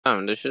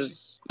This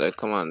shit's like,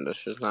 come on, this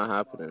shit's not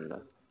happening.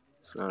 Though.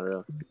 It's not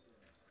real.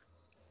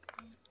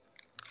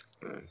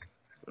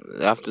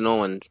 You have to know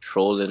when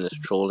trolling is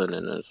trolling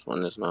and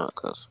when it's not,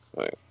 cause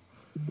like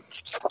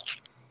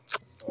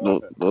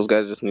those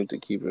guys just need to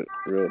keep it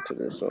real to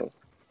themselves.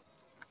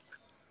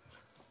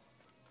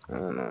 I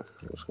don't know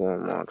what's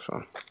going on,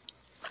 so.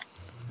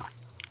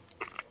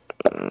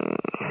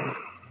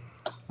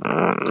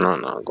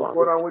 No, go What's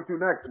going on with you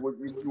next?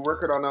 You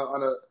working on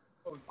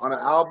an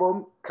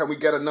album? Can we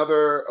get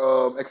another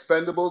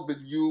Expendables with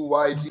you,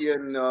 YG,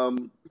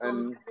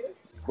 and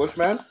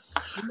Bushman?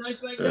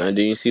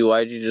 Do you see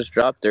whyg just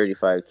dropped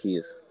 35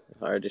 keys?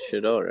 Hard as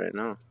shit out right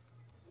now.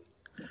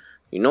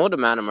 You know the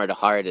Manum are the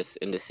hardest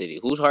in the city.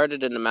 Who's harder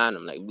than the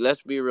Manum? Like,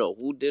 let's be real.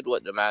 Who did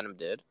what the Manum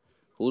did?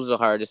 Who's the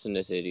hardest in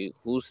the city?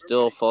 Who's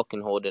still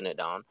fucking holding it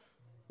down?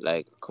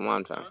 Like, come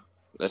on, fam.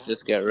 Let's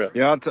just get real.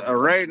 Yeah,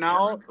 right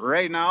now,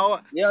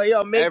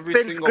 Yo, make every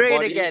Finch single great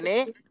body. again,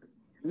 eh?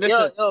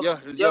 Listen,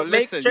 listen, yo,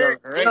 Make Finch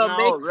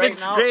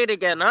great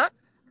again, huh?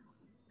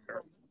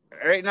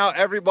 right now,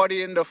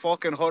 everybody in the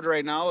fucking hood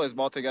right now is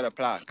about to get a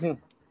plaque.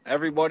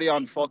 Everybody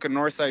on fucking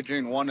Northside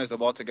Jane 1 is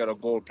about to get a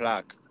gold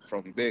plaque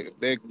from Big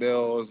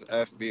Bills,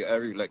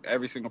 FB,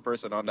 every single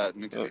person on that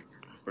mixtape.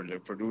 For the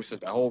producers,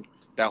 that whole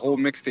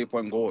mixtape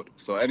went gold.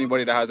 So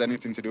anybody that has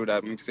anything to do with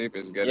that mixtape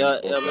is getting a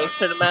gold Make plaque.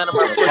 sure the Manum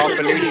are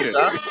pushing keys, Compilation.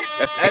 huh?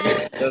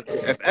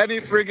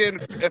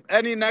 If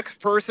any next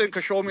person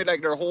could show me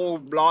like their whole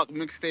block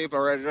mixtape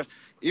or just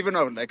even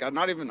though like I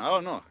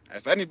don't know.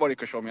 If anybody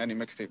could show me any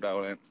mixtape that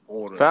went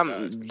gold,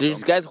 Fam, these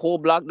guys' whole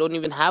block don't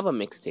even have a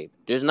mixtape.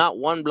 There's not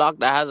one block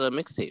that has a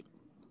mixtape.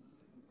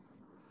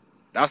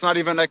 That's not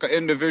even like an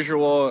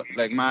individual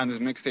like man's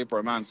mixtape or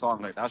a man's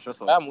song. Like that's just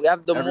Fam, we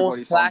have the most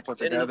everybody's song plaques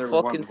put in the together.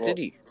 fucking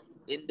city. Got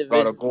a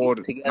Individually,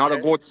 gold, together. not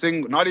a gold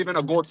single, not even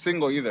a gold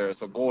single either.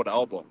 It's a gold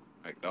album.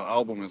 Like the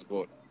album is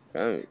gold.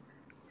 Fam.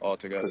 All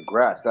together.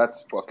 Congrats,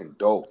 that's fucking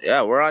dope.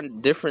 Yeah, we're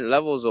on different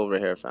levels over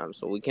here, fam.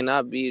 So we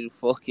cannot be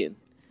fucking.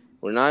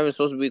 We're not even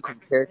supposed to be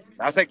compared.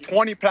 That's like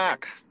 20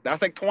 plaques.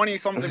 That's like 20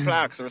 something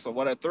plaques or so.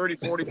 What, 30,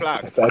 40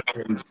 plaques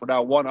for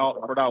that one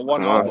album.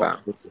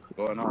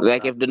 Going on.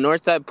 Like if the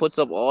North Side puts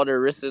up all their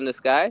wrists in the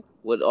sky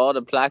with all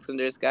the plaques in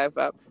their sky,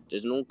 fam,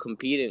 there's no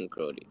competing,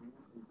 Crody.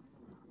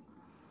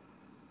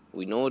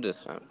 We know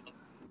this, fam.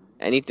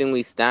 Anything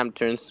we stamp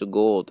turns to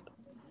gold.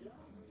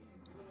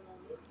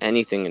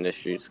 Anything in the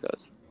streets,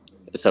 guys.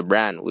 It's a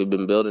brand. We've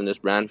been building this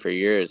brand for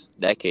years,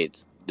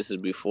 decades. This is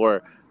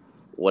before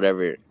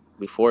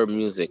before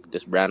music,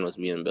 this brand was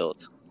being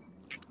built.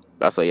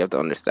 That's what you have to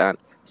understand.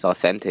 It's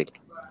authentic.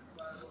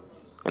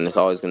 And it's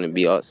always going to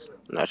be us.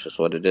 And that's just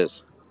what it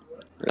is.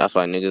 And that's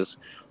why niggas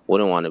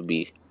wouldn't want to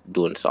be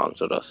doing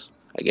songs with us.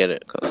 I get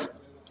it, cause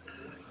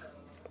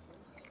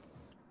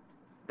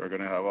we're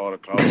gonna have all the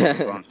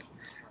clouds on.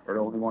 We're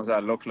the only ones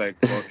that look like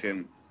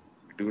fucking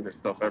do this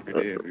stuff every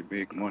day. We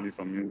make money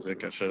from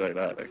music and shit like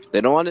that. Like, they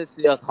don't want to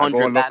see us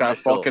 100 look at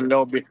show. fucking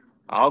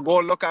I'll go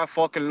look at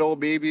fucking Lil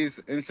Baby's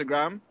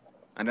Instagram,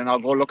 and then I'll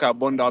go look at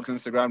Bundog's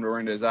Instagram. They're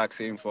wearing the exact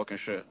same fucking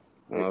shit.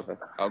 Okay.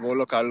 I'll go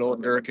look at Lil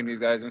Durk and these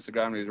guys'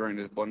 Instagram. He's wearing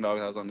this Bundog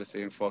has on the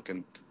same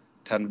fucking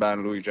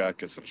 10-band Louis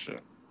jackets and shit.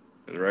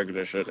 It's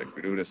regular shit. Like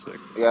we do this. Like,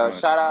 Yo,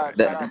 shout out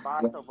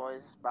Basto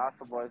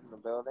Boys in the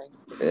building.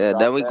 Yeah,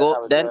 then we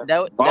go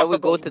we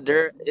go to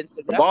their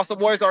Instagram. The Basto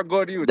Boys are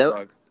good youths,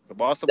 dog. The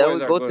Basto Boys are good. Then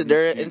we go to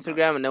their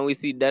Instagram and then we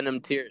see Denim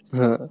Tears.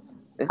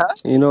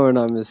 You know we're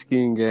not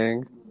Mesquite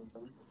gang.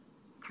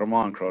 Come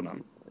on,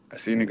 Cronin. I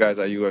seen you guys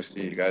at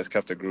UFC. You guys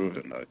kept the groove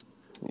and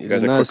you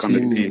guys did not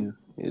see me.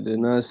 You did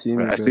not see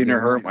me, I brother. seen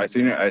your herm. I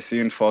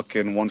seen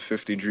fucking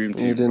 150 Dream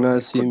Team. You did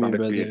not see me,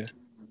 brother.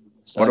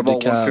 What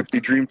about 150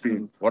 Dream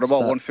Team? What about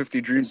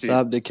 150 Dream Team?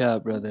 Stop the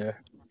cap, brother.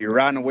 You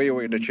ran away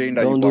with the chain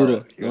that you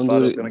borrowed.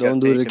 Don't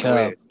do the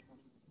cap.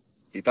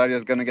 He thought he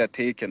was gonna get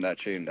taken, that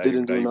chain that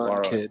didn't do you nothing,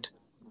 borrowed. Kid.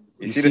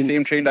 You see the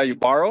same chain that you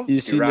borrowed? You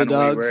see the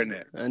dog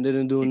and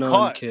didn't do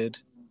nothing, kid.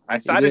 I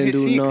started his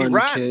teeth. He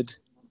ran. Kid.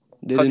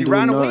 Didn't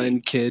do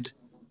nothing, kid.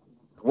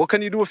 What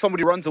can you do if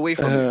somebody runs away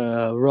from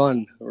you?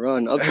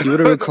 Run. Up to you. Would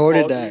have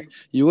recorded that.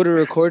 You would have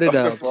recorded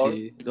that, up to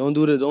you. Don't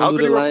do the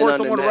line on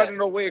the net.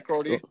 Away,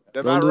 Cody?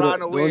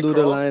 Don't do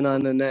the line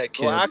on the net,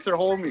 kid. Ask your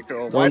homie,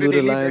 bro. Don't do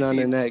the line on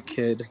the net,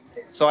 kid.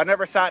 So I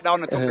never sat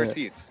down and took their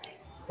seats.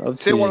 Up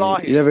to you.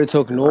 You never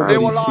took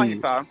nobody's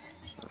seat.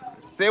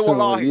 Say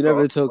wallahi. You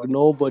never took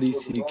nobody's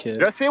seat, kid.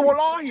 Just say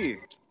wallahi.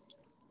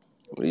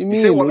 What do you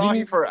mean? Say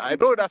wallahi I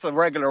know that's a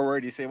regular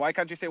word you say. Why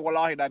can't you say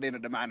wallahi that day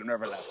that the man who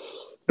never left?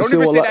 Don't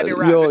even say that they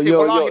ran. Say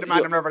wallahi the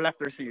man who never left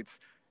their seats.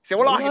 Say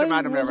wallahi the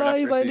man who never left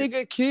their my seats.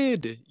 nigga,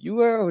 kid. You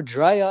are a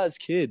dry ass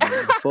kid.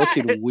 Man.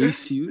 Fucking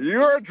waste you.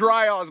 You're a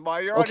dry ass,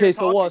 man. Okay,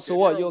 so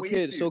what? Yo,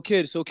 kid. So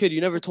kid.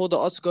 You never told the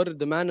Oscar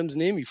the man's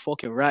name. You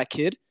fucking rat,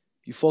 kid.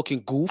 You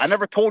fucking goof. I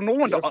never told no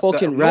one. You're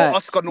fucking rat.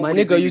 My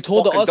nigga, you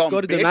told the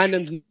Oscar the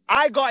man's name.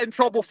 I got in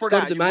trouble for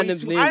that. The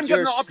man's name.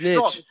 You're a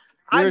snitch.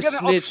 You're a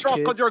snitch, kid.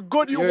 Because you're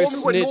good. You hold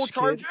me with no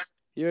charges.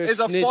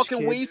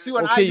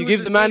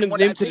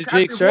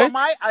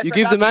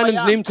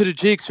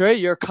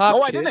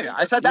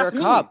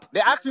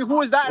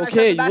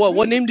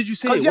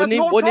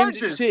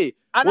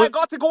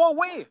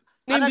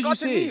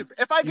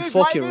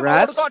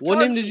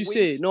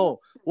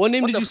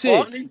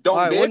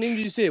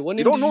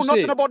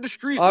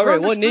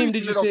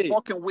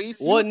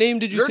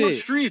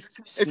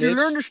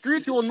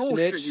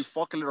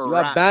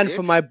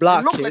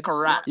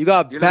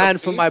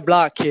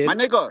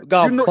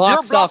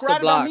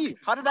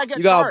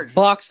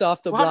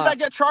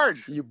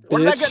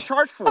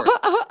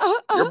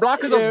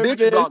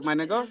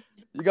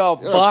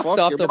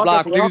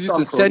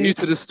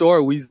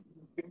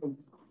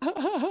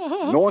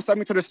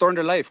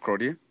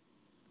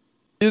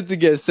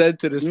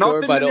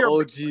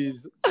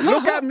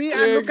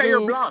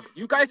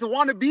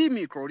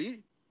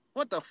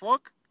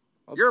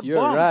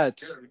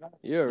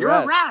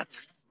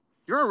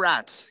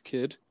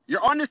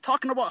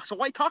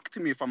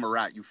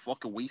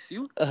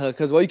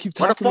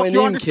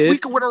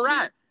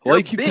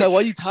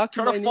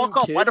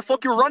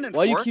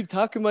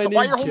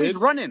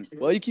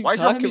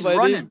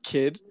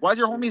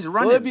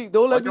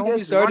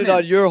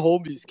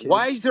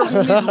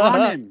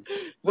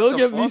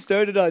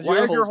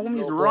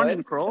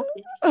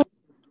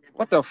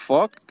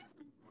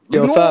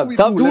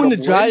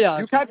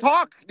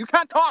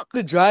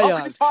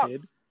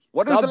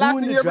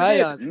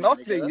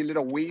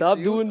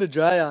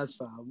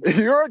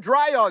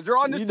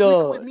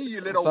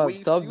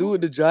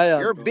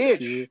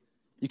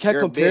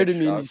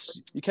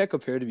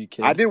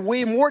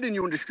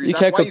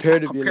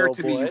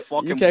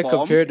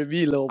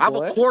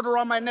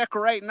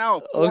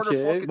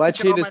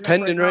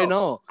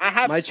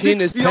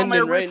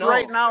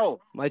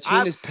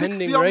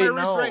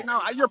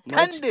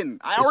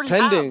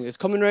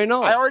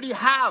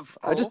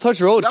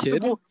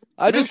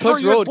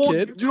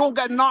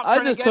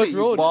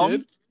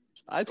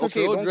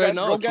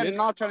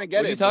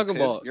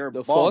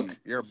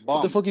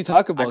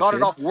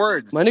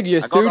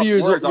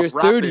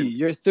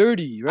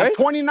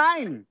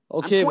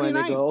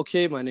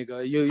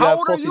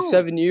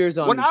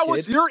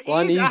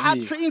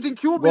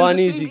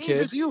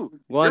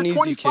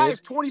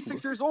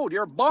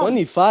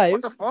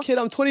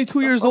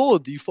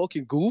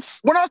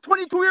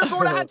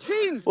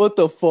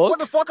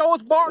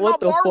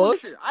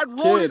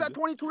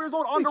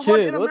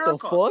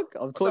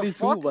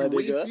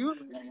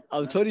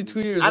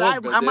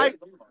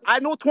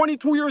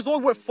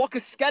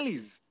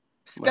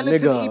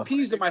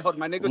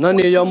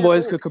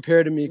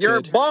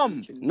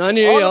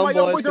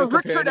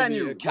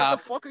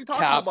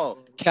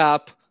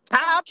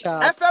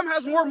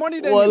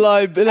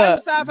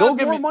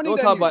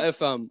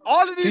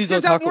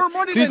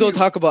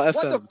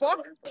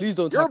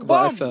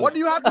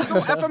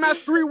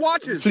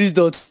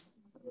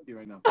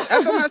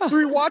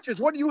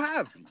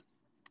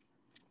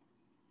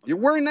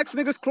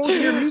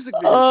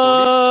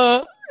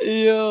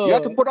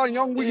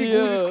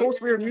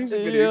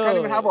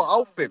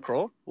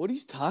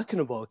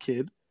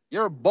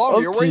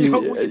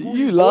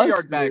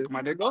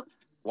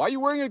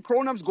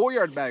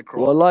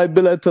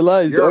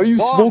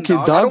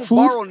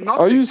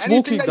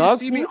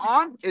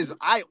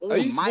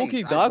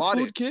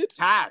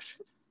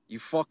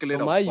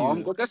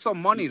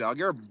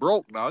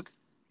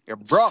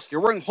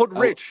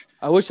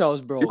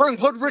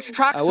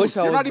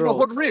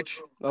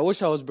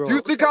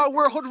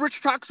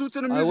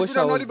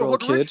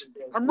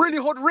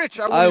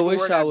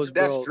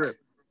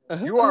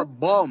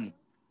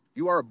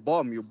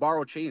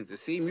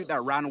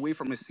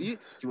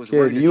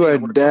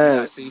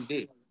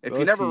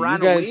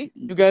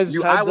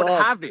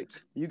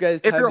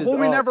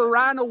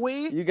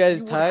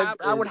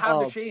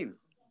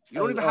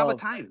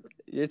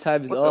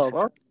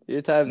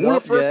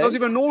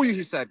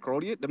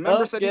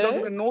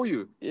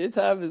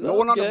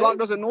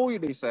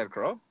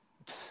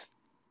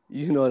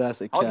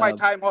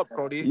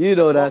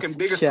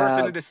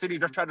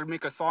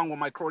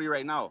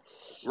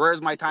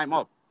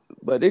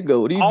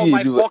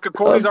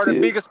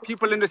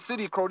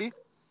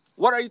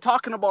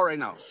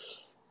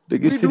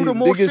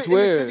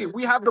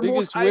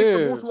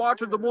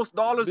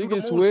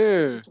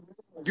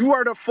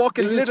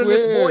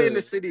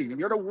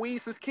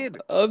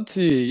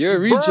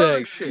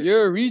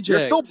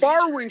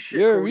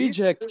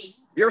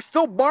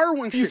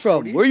 heroin Where you shit,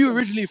 from? Brody. Where you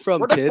originally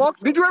from, What the kid? fuck?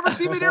 Did you ever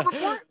see me there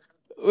before?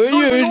 Where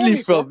don't you even know originally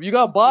me, bro. from? You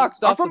got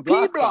boxed I'm off the from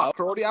P block, block, pal.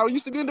 Brody. I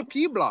used to be in the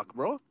P block,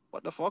 bro.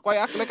 What the fuck? Why you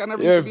acting like I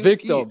never You're a used to be in the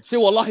P? victim. Say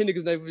wallahi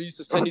niggas never used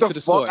to send What you the to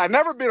the fuck? store. I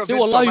never been a Say victim.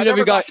 wallahi you I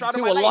never never got. shot Say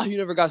in my wallahi life. you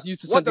never got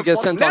used to What send the to get fuck?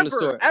 sent on the Never,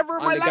 store. ever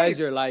in On my the guys, life.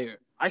 you're a liar.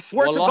 I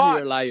swear to Wallahi,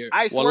 God. you're a liar.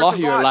 I swear Wallahi, to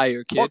you're a God.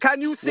 liar, Well, kid.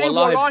 can you say Wallahi,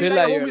 wallahi that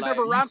billah, your you're a homies liar.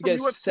 never You ran used to from get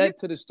UFC? sent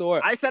to the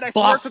store. I said I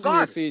swear to Boxed in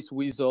your God. face,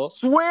 Weasel.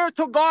 Swear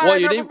to God, What, I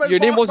never been your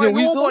name boxed by wasn't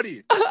Weasel?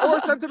 nobody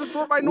or sent to the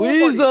store by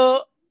nobody.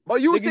 Weasel.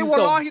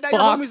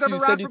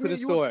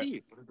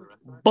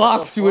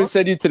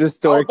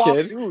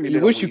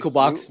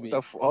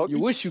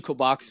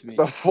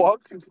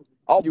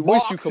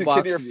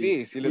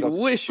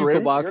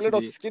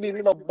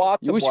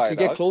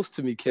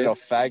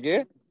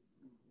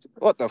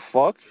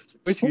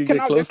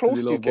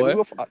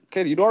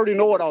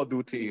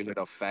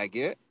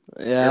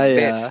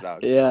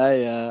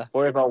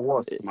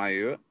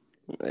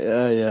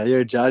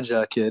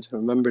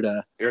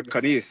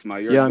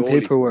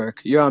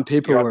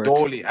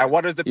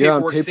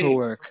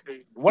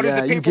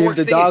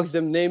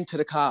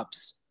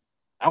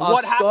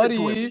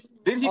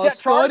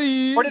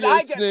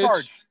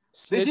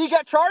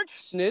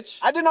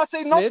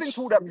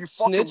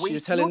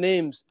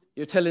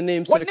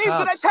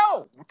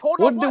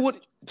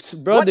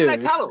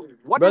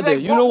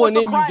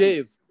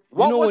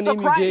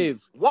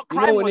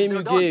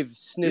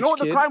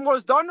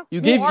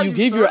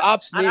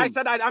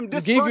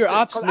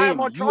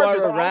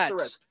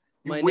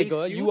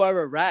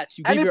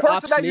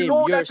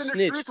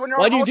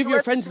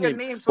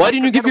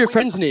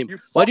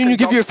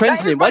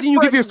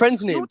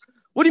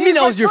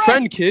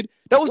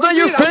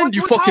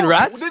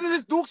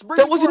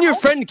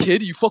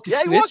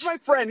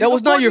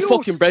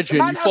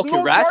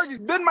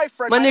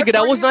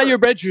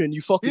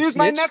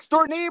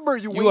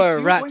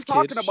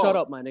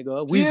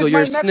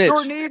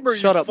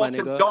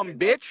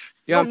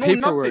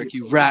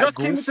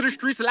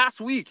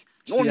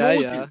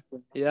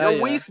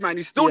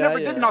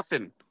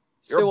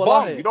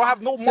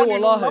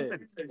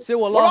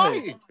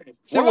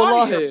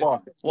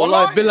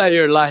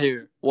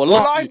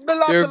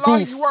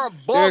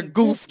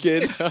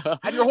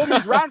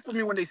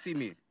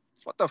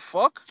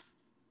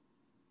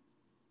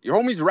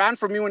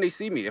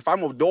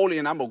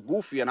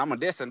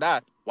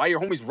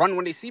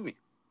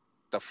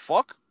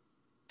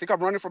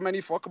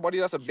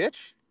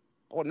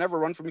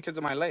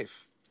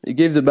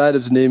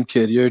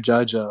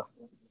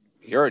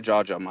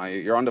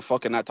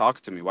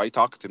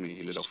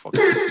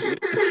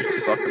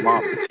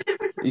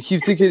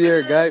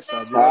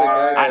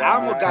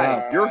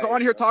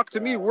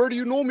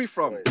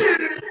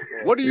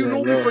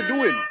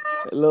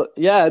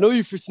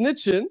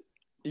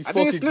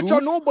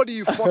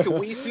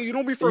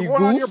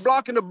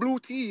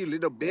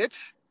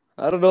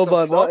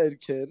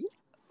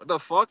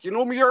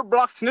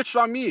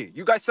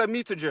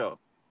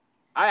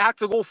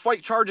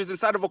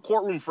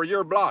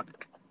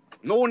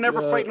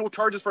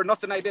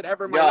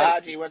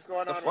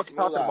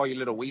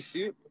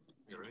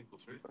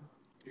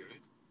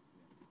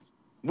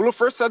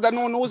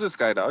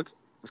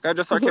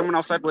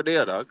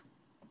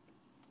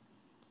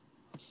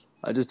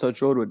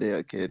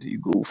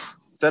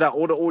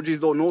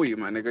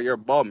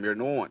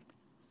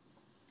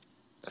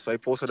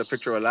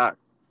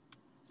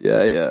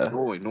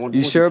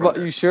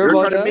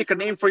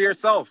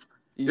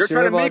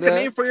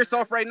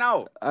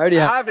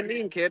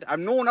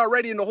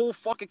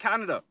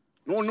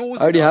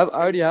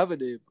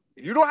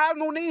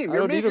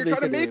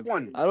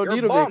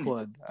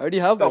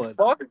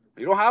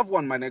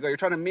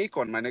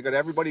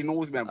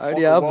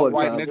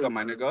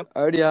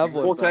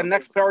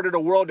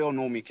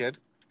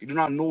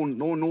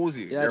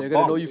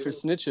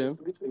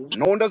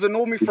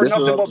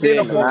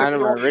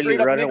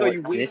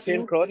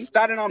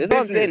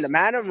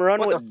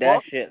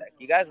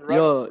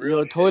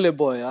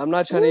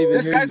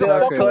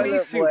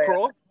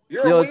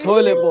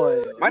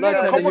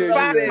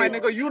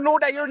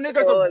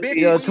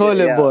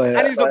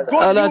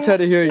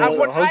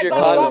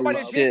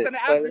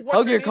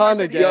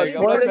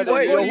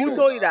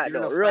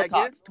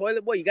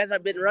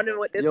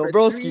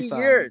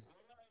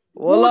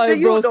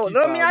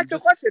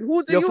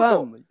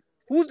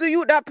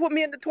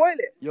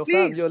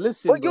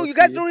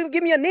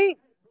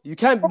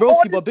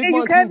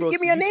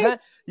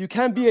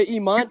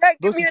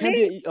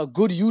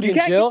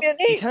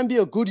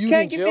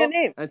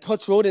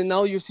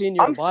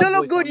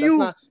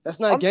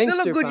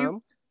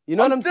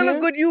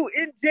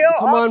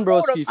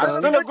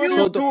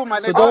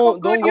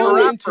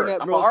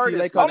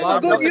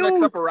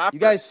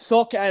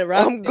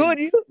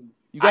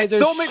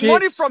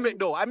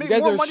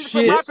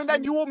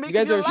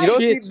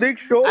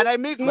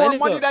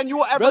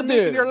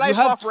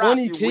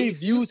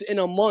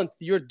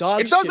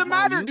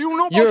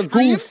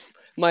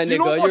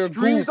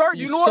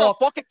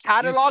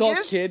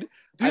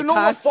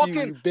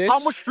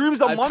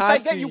 streams a I month I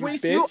passed get, you, you you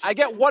waste you. bitch. I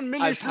get 1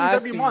 million I streams passed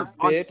every you, you month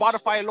on bitch.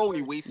 Spotify alone,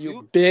 you waste You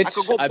you. I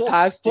could bitch. go I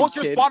passed you, post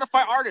your kid.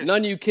 Spotify artist.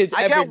 None of you kids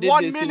I ever get did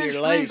 1 this in million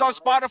your streams life. on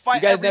Spotify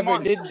You guys every never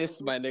month. did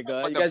this, my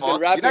nigga. What You the guys been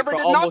fuck? You rapping never for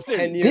did almost nothing.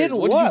 10 Did years.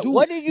 What did you what? do?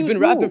 What did You've you been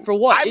rapping do? for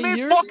what? I 8 made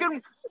years?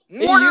 fucking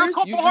 8 more than a years?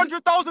 couple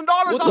 $100,000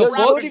 What off the Yo, you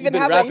fuck? don't rapping. You've even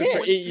been have a rapping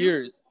for hit. 8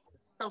 years.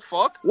 The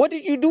fuck? What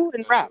did you do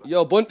in rap?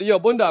 Yo,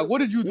 Bundog, what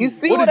did you do? You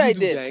see What what did I you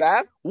do, did, gang?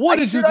 fam? What I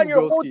did you shit do, on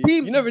your whole broski?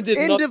 team You never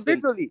did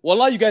nothing. individually.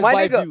 Wallah, you guys My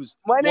buy nigga, views.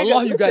 my nigga,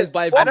 Wallah, you guys listen,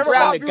 buy fuck I views. never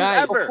rap. On bought the views guys,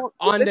 ever.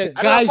 on the Listen,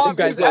 I never guys, you bought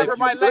guys views buy ever in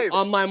my views. life.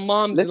 On my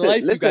mom's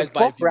life, you listen, guys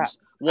buy fuck rap. views.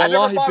 I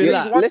never Wallahi bought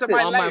views billah. once in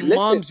my On my life.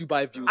 Listen. mom's, you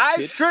buy views, I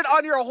kid. shit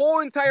on your whole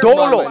entire Come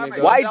on, block Dolo, my by nigga.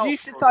 myself, YG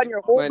shits on bro.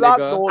 your whole My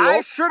block, nigga.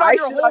 I Dolo. shit on I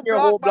your shit whole on your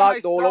whole block by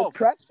block, Dolo. myself.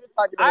 Press shits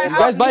on your I whole You block.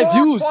 guys have buy more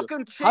views.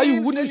 fucking How you?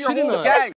 chains What are you than your shitting whole on? gang.